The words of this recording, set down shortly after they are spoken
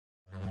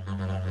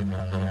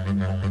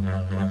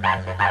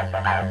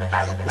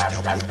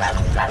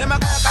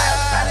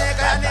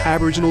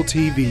Aboriginal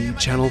TV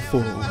Channel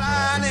 4,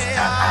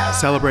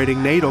 celebrating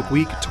NAIDOC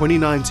Week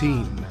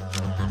 2019.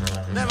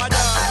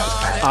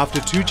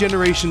 After 2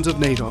 generations of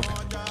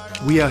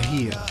NAIDOC, we are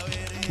here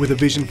with a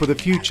vision for the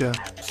future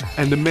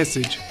and a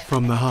message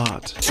from the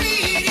heart.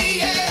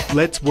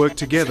 Let's work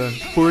together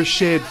for a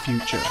shared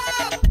future.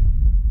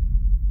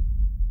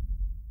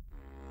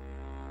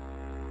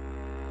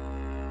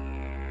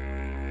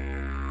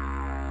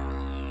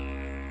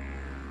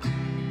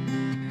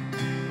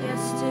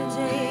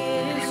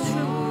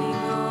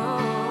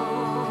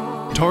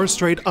 Torres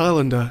Strait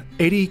Islander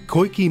Eddie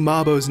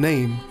Mabo's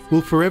name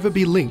will forever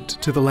be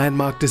linked to the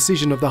landmark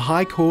decision of the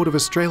High Court of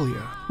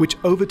Australia, which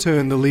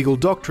overturned the legal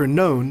doctrine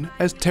known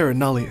as terra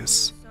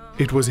nullius.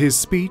 It was his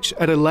speech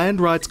at a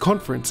land rights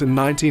conference in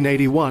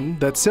 1981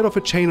 that set off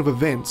a chain of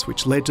events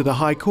which led to the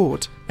High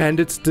Court and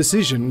its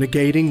decision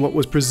negating what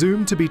was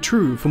presumed to be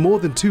true for more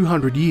than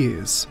 200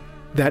 years,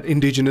 that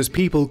Indigenous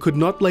people could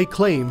not lay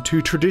claim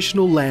to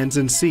traditional lands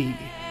and sea.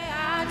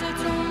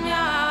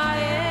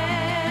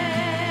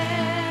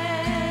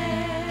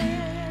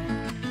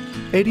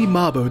 Eddie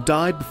Mabo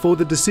died before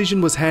the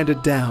decision was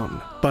handed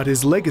down, but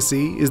his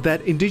legacy is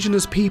that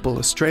Indigenous people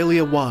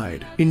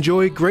Australia-wide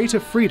enjoy greater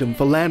freedom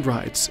for land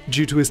rights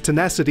due to his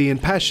tenacity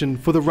and passion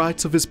for the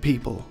rights of his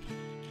people.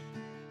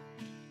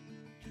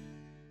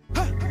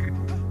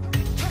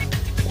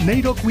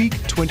 NAIDOC Week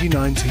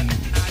 2019.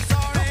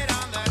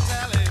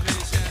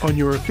 On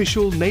your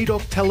official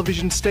NAIDOC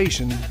television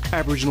station,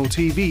 Aboriginal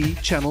TV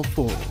Channel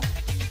 4.